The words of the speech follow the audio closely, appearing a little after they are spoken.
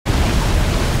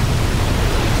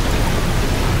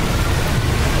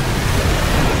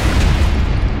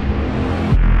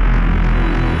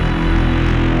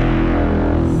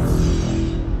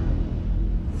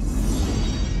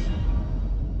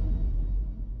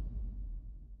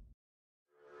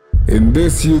In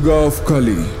this yuga of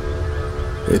Kali,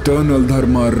 eternal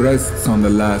Dharma rests on the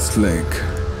last leg.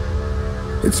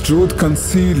 Its truth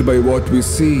concealed by what we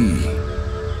see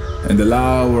and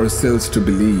allow ourselves to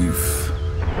believe.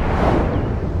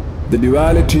 The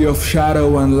duality of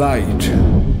shadow and light,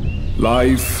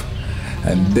 life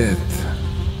and death,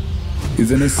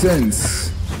 is in a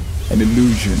sense an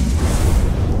illusion.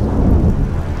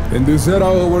 In this era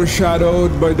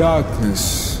overshadowed by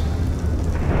darkness,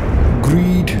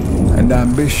 greed and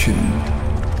ambition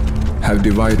have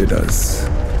divided us.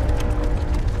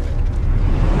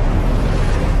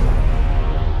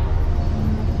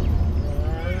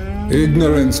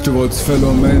 Ignorance towards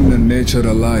fellow men and nature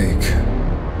alike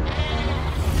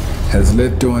has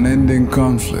led to unending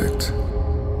conflict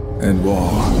and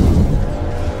war.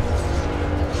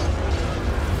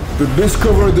 To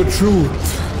discover the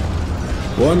truth,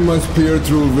 one must peer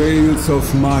through veils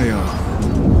of Maya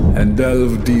and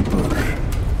delve deeper.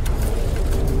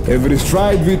 Every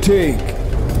stride we take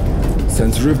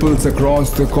sends ripples across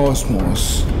the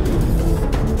cosmos,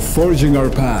 forging our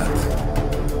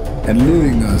path and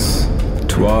leading us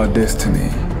to our destiny.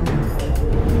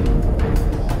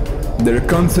 There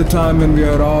comes a time when we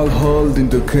are all hurled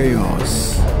into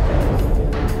chaos.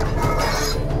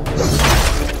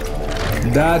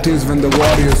 That is when the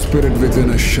warrior spirit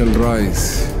within us shall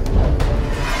rise.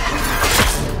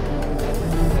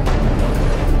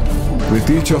 With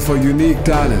each of our unique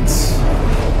talents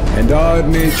and our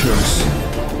natures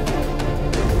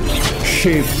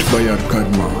shaped by our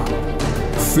karma,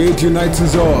 fate unites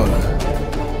us all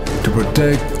to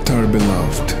protect our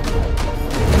beloved.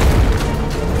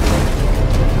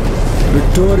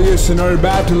 Victorious in our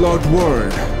battle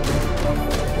outward,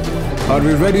 are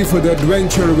we ready for the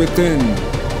adventure within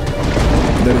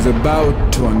that is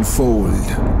about to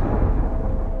unfold?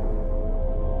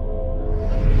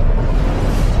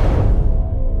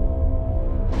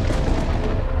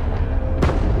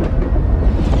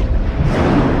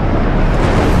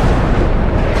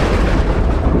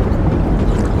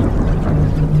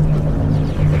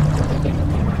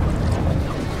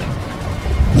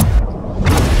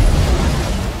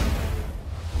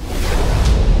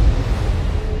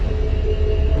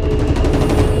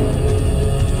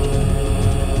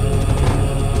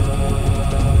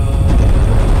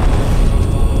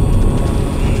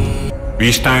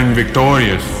 We stand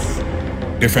victorious,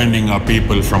 defending our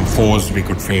people from foes we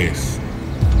could face.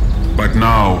 But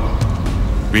now,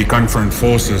 we confront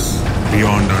forces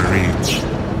beyond our reach.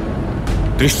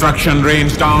 Destruction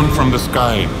rains down from the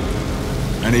sky,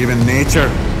 and even nature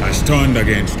has turned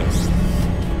against us.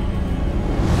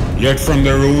 Yet from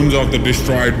the ruins of the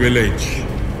destroyed village,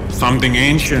 something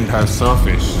ancient has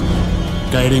surfaced,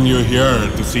 guiding you here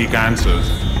to seek answers.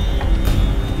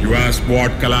 You ask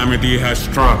what calamity has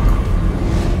struck,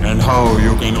 and how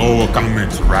you can overcome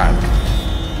its wrath.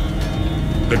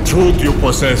 The truth you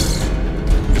possess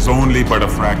is only but a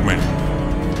fragment,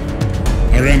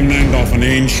 a remnant of an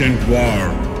ancient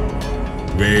war,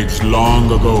 waged long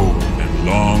ago and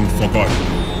long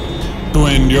forgotten. To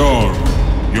endure,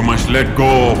 you must let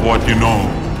go of what you know.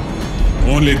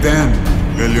 Only then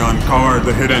will you uncover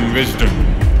the hidden wisdom,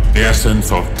 the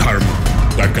essence of Dharma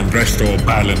that can restore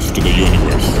balance to the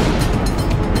universe.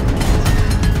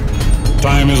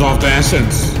 Time is of the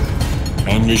essence,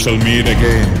 and we shall meet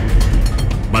again.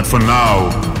 But for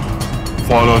now,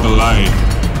 follow the light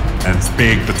and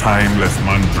speak the timeless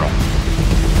mantra.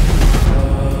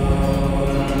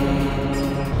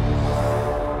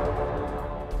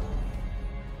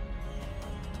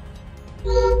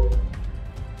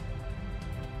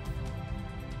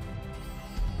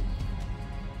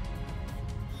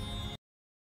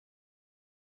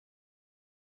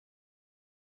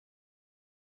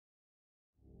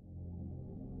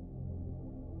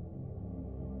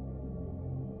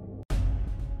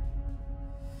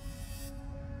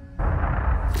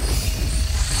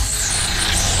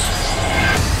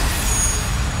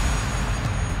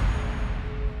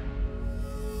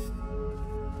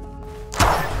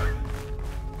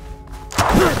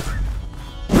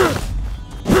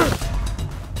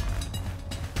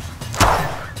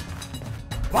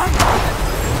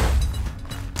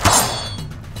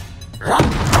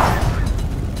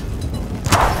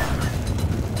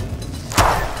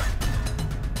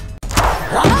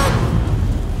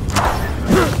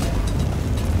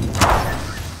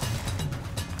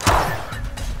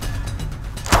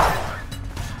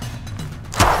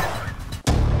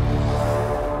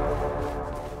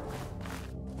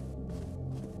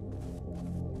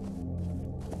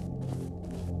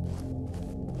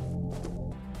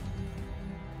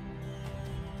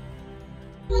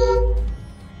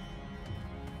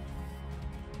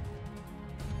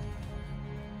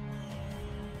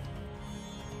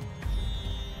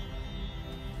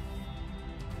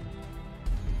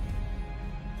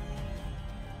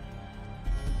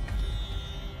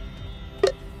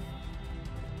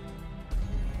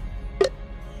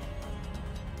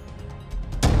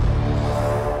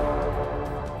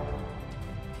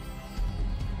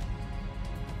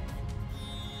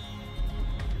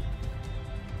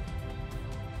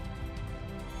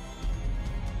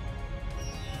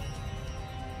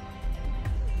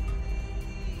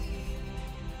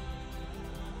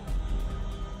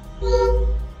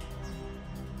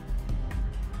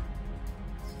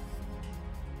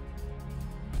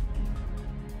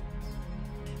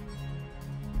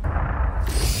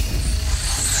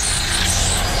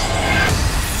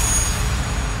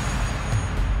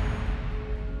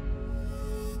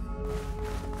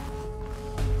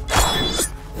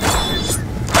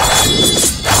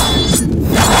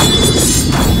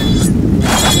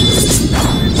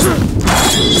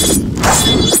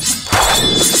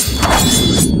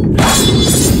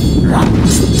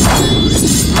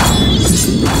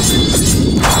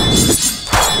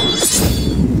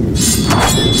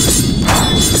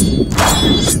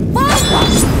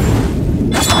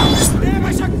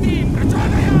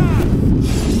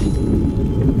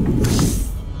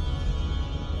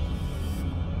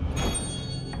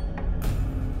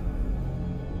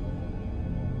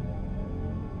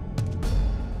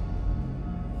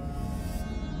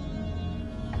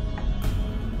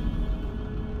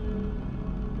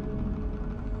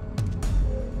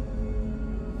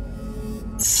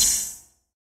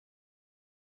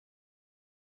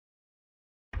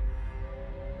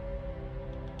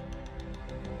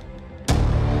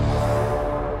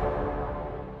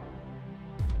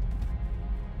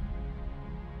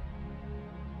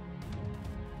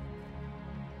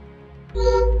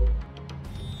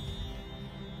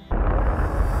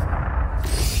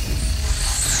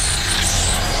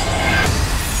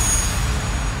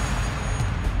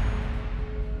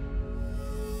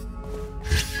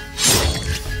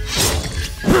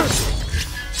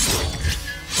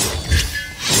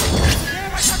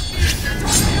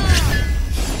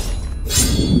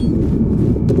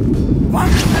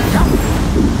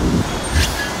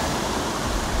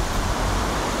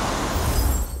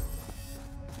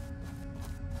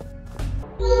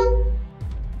 you.